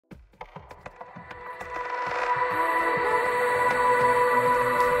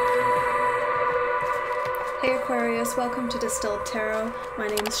Hey Aquarius, welcome to Distilled Tarot. My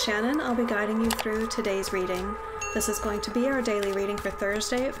name is Shannon. I'll be guiding you through today's reading. This is going to be our daily reading for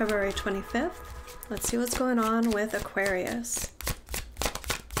Thursday, February 25th. Let's see what's going on with Aquarius.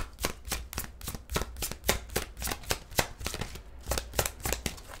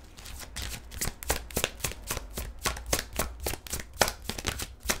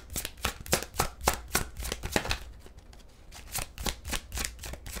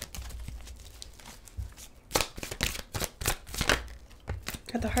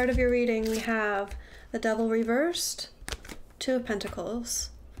 At the heart of your reading, we have the Devil reversed, Two of Pentacles.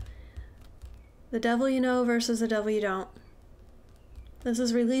 The devil you know versus the devil you don't. This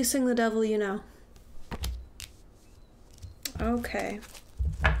is releasing the devil you know. Okay.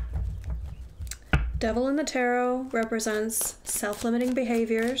 Devil in the tarot represents self-limiting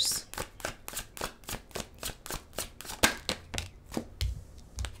behaviors.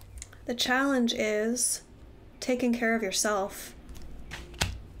 The challenge is taking care of yourself.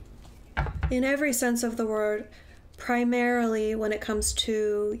 In every sense of the word, primarily when it comes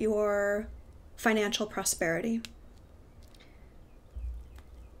to your financial prosperity.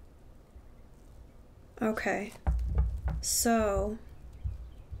 Okay, so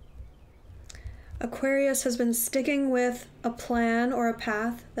Aquarius has been sticking with a plan or a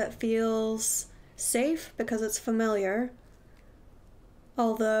path that feels safe because it's familiar,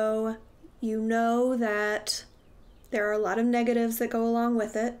 although you know that there are a lot of negatives that go along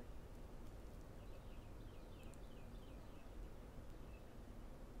with it.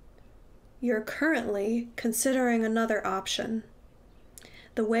 You're currently considering another option.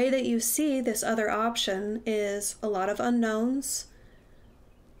 The way that you see this other option is a lot of unknowns.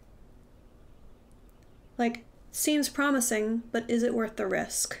 Like, seems promising, but is it worth the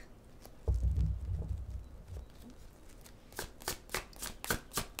risk?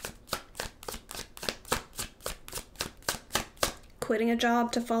 Quitting a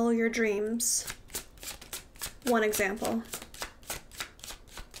job to follow your dreams. One example.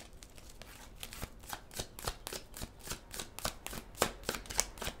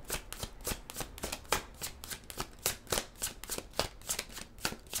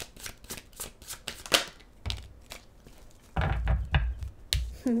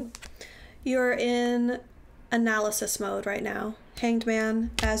 You're in analysis mode right now. Hanged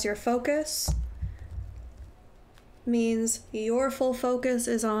Man as your focus means your full focus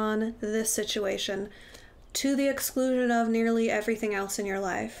is on this situation to the exclusion of nearly everything else in your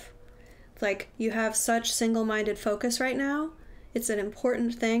life. Like, you have such single-minded focus right now. It's an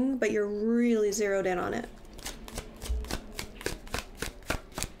important thing, but you're really zeroed in on it.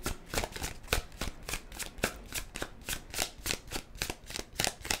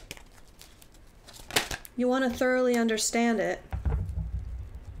 You want to thoroughly understand it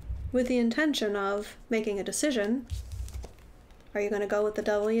with the intention of making a decision. Are you going to go with the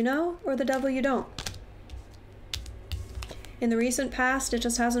devil you know or the devil you don't? In the recent past, it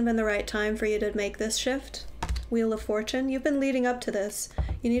just hasn't been the right time for you to make this shift. Wheel of Fortune, you've been leading up to this.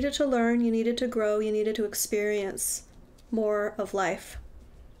 You needed to learn, you needed to grow, you needed to experience more of life.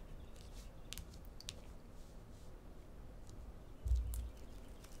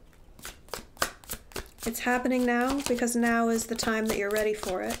 It's happening now because now is the time that you're ready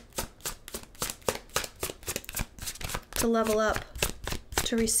for it. To level up,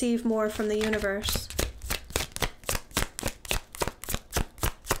 to receive more from the universe.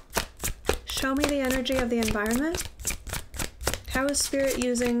 Show me the energy of the environment. How is Spirit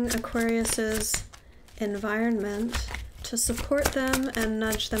using Aquarius's environment to support them and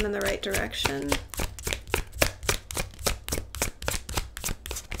nudge them in the right direction?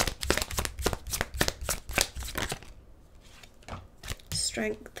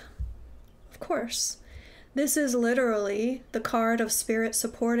 Strength. Of course. This is literally the card of Spirit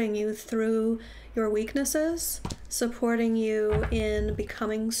supporting you through your weaknesses, supporting you in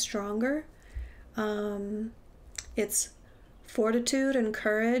becoming stronger. It's fortitude and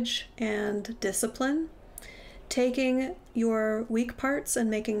courage and discipline, taking your weak parts and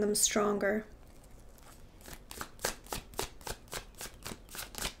making them stronger.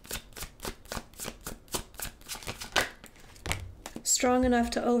 Strong enough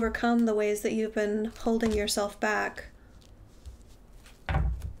to overcome the ways that you've been holding yourself back.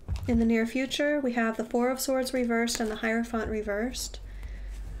 In the near future, we have the Four of Swords reversed and the Hierophant reversed.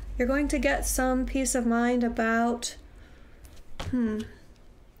 You're going to get some peace of mind about,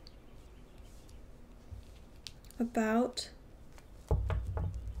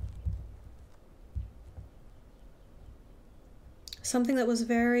 something that was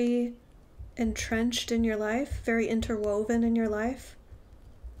very entrenched in your life, very interwoven in your life.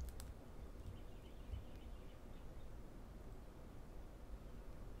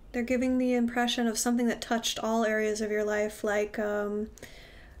 They're giving the impression of something that touched all areas of your life, like,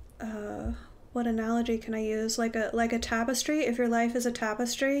 what analogy can I use? Like a tapestry. If your life is a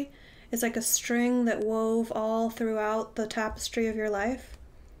tapestry, it's like a string that wove all throughout the tapestry of your life.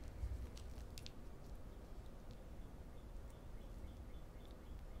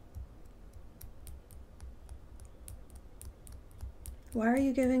 Why are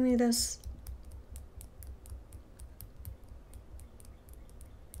you giving me this?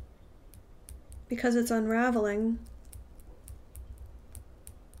 Because it's unraveling.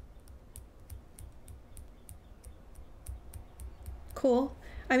 Cool.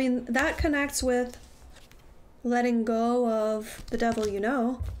 I mean, that connects with letting go of the devil you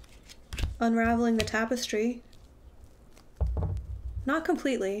know, unraveling the tapestry. Not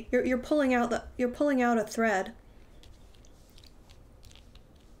completely. You're pulling out a thread.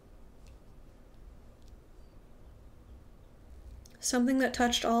 Something that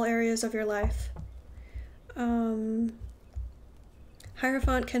touched all areas of your life.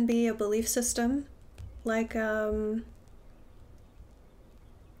 Hierophant can be a belief system, like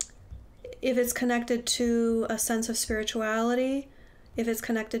if it's connected to a sense of spirituality, if it's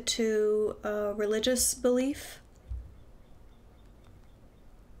connected to a religious belief.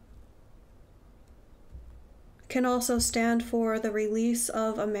 Can also stand for the release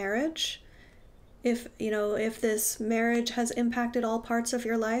of a marriage. If, if this marriage has impacted all parts of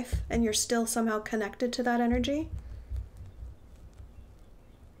your life and you're still somehow connected to that energy.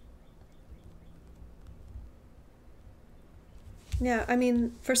 Yeah, I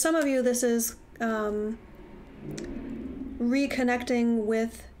mean, for some of you, this is reconnecting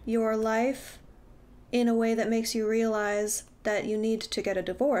with your life in a way that makes you realize that you need to get a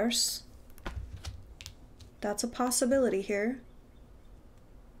divorce. That's a possibility here.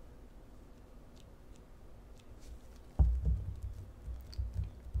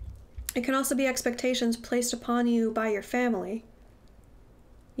 It can also be expectations placed upon you by your family.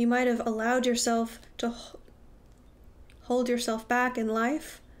 You might have allowed yourself to hold yourself back in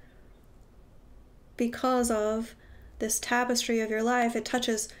life because of this tapestry of your life. It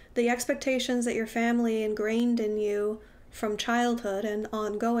touches the expectations that your family ingrained in you from childhood and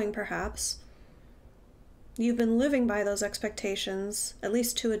ongoing, perhaps. You've been living by those expectations, at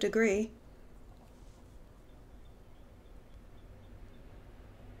least to a degree.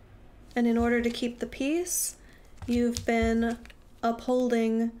 And in order to keep the peace, you've been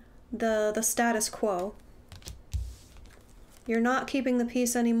upholding the status quo. You're not keeping the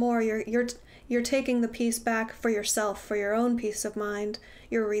peace anymore. You're taking the peace back for yourself, for your own peace of mind.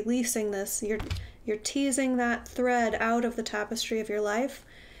 You're releasing this. You're teasing that thread out of the tapestry of your life.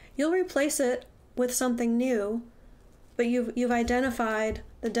 You'll replace it with something new, but you've identified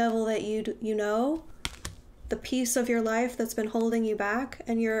the devil that you know, the piece of your life that's been holding you back,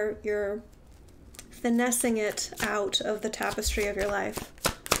 and you're finessing it out of the tapestry of your life.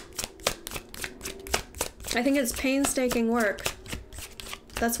 I think it's painstaking work.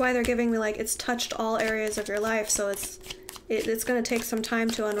 That's why they're giving me, like, it's touched all areas of your life, so it's going to take some time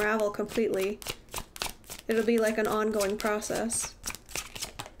to unravel completely. It'll be like an ongoing process.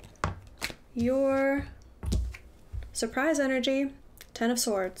 Your surprise energy, 10 of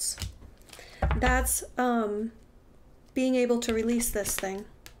Swords. That's being able to release this thing.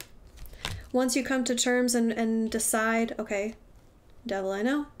 Once you come to terms and decide, okay, devil I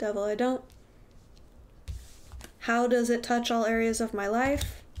know, devil I don't. How does it touch all areas of my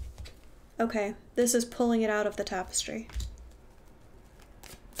life? Okay, this is pulling it out of the tapestry.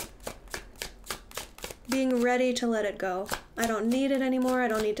 Being ready to let it go. I don't need it anymore. I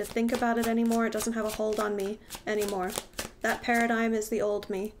don't need to think about it anymore. It doesn't have a hold on me anymore. That paradigm is the old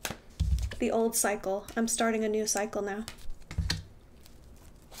me. The old cycle. I'm starting a new cycle now.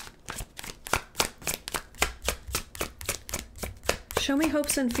 Show me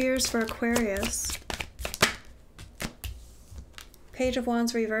hopes and fears for Aquarius. Page of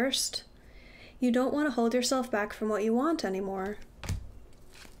Wands reversed. You don't want to hold yourself back from what you want anymore.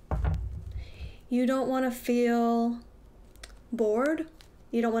 You don't want to feel bored.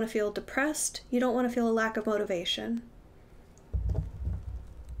 You don't want to feel depressed. You don't want to feel a lack of motivation.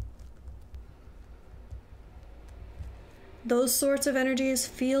 Those sorts of energies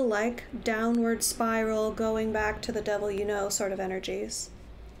feel like downward spiral, going back to the devil you know sort of energies.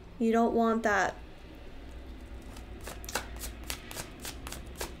 You don't want that.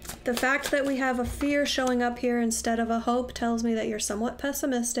 The fact that we have a fear showing up here instead of a hope tells me that you're somewhat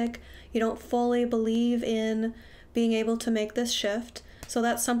pessimistic. You don't fully believe in being able to make this shift. So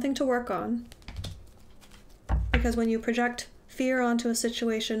that's something to work on. Because when you project fear onto a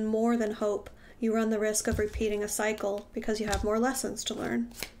situation more than hope, you run the risk of repeating a cycle because you have more lessons to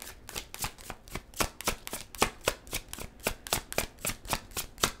learn.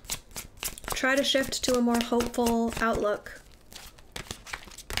 Try to shift to a more hopeful outlook.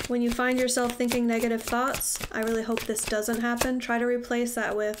 When you find yourself thinking negative thoughts, I really hope this doesn't happen. Try to replace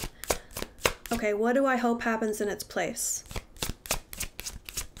that with, okay, what do I hope happens in its place?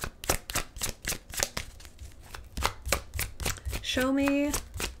 Show me.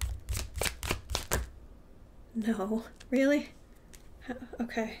 No, really?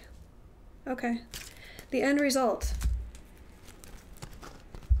 Okay. Okay. The end result.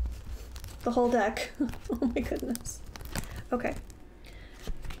 The whole deck. Oh my goodness. Okay.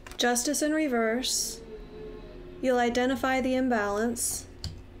 Justice in reverse. You'll identify the imbalance.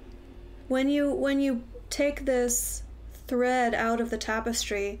 When you take this thread out of the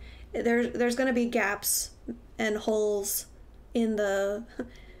tapestry, there's going to be gaps and holes in the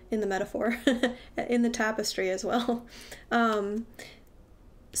metaphor, in the tapestry as well.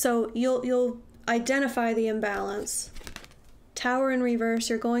 So you'll identify the imbalance. Tower in reverse,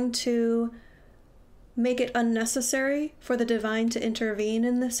 you're going to make it unnecessary for the divine to intervene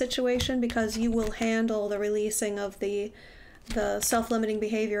in this situation because you will handle the releasing of the self-limiting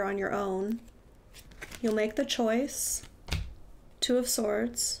behavior on your own. You'll make the choice. Two of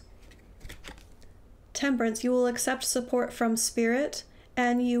Swords. Temperance, you will accept support from Spirit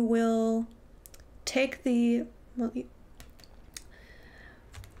and you will take the... Well,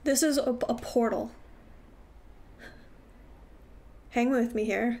 this is a portal. Hang with me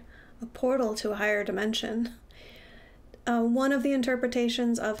here. A portal to a higher dimension. One of the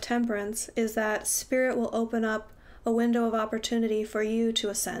interpretations of Temperance is that Spirit will open up a window of opportunity for you to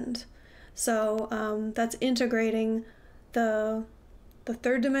ascend. So that's integrating the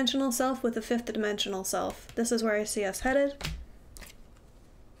third dimensional self with the fifth dimensional self. This is where I see us headed.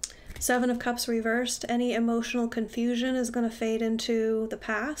 Seven of Cups reversed. Any emotional confusion is going to fade into the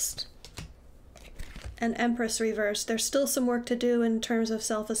past. And Empress reversed. There's still some work to do in terms of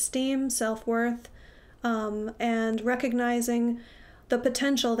self-esteem, self-worth, and recognizing the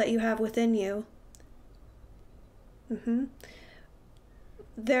potential that you have within you.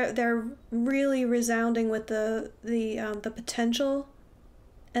 They're really resounding with the potential,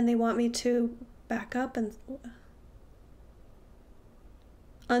 and they want me to back up and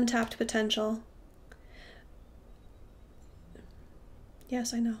untapped potential.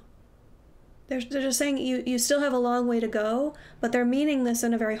 Yes, I know. They're just saying you still have a long way to go, but they're meaning this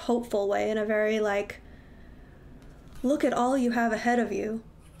in a very hopeful way, in a very like, look at all you have ahead of you.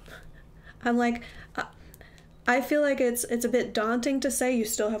 I'm like, I feel like it's a bit daunting to say you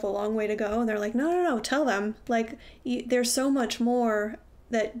still have a long way to go, and they're like, no, tell them. Like, there's so much more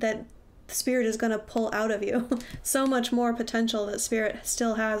that Spirit is going to pull out of you. So much more potential that Spirit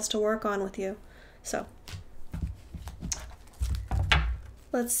still has to work on with you. So,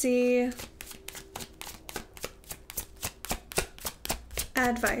 let's see.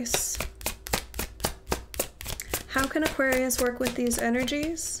 Advice. How can Aquarius work with these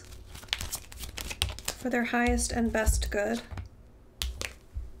energies for their highest and best good?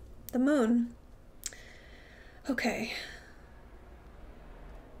 The Moon. Okay.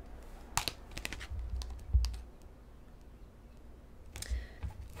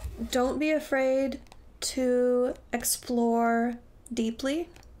 Don't be afraid to explore deeply.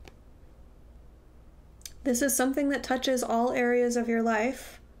 This is something that touches all areas of your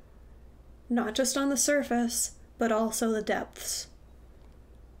life, not just on the surface, but also the depths.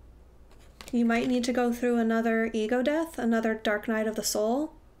 You might need to go through another ego death, another dark night of the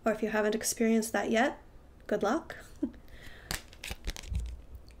soul, or if you haven't experienced that yet, good luck.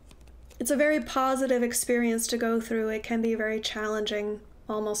 It's a very positive experience to go through. It can be very challenging,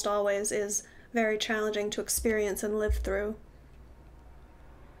 almost always is very challenging to experience and live through.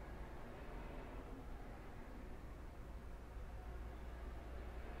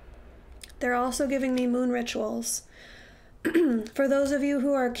 They're also giving me moon rituals. For those of you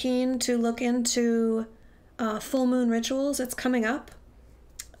who are keen to look into full moon rituals, it's coming up.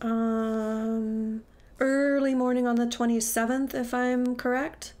 Early morning on the 27th, if I'm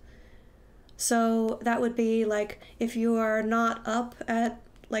correct. So that would be like, if you are not up at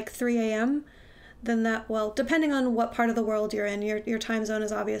like 3 a.m., then that, well, depending on what part of the world you're in, your time zone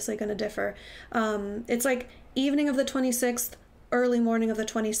is obviously going to differ. It's like evening of the 26th, early morning of the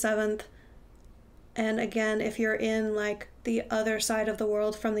 27th. And again, if you're in like the other side of the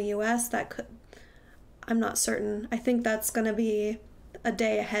world from the US, that could, I'm not certain. I think that's going to be a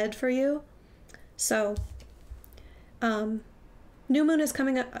day ahead for you. So, new moon is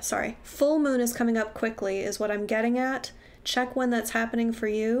coming up, sorry, full moon is coming up quickly is what I'm getting at. Check when that's happening for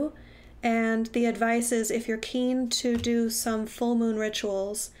you. And the advice is, if you're keen to do some full moon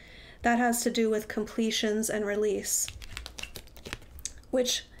rituals, that has to do with completions and release,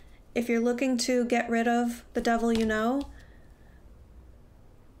 which if you're looking to get rid of the devil you know,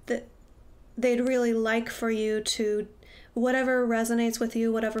 that they'd really like for you to, whatever resonates with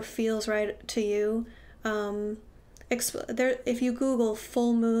you, whatever feels right to you, if you Google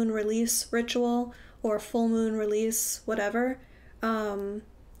full moon release ritual or full moon release whatever,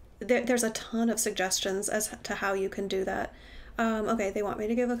 there's a ton of suggestions as to how you can do that. Okay, they want me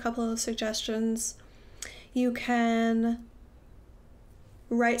to give a couple of suggestions. You can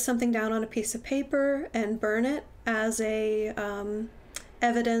write something down on a piece of paper and burn it as a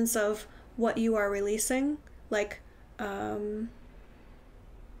evidence of what you are releasing. Like,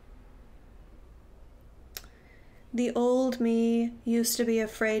 the old me used to be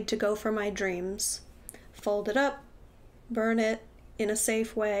afraid to go for my dreams. Fold it up, burn it in a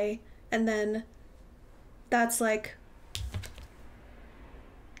safe way, and then that's like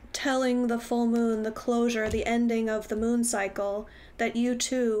telling the full moon, the closure, the ending of the moon cycle, that you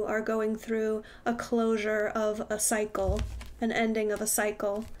too are going through a closure of a cycle, an ending of a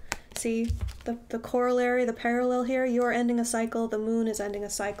cycle. See the corollary, the parallel here? You're ending a cycle, the moon is ending a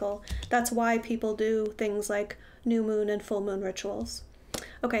cycle. That's why people do things like new moon and full moon rituals.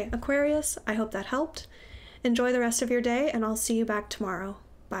 Okay, Aquarius, I hope that helped. Enjoy the rest of your day, and I'll see you back tomorrow.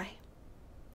 Bye.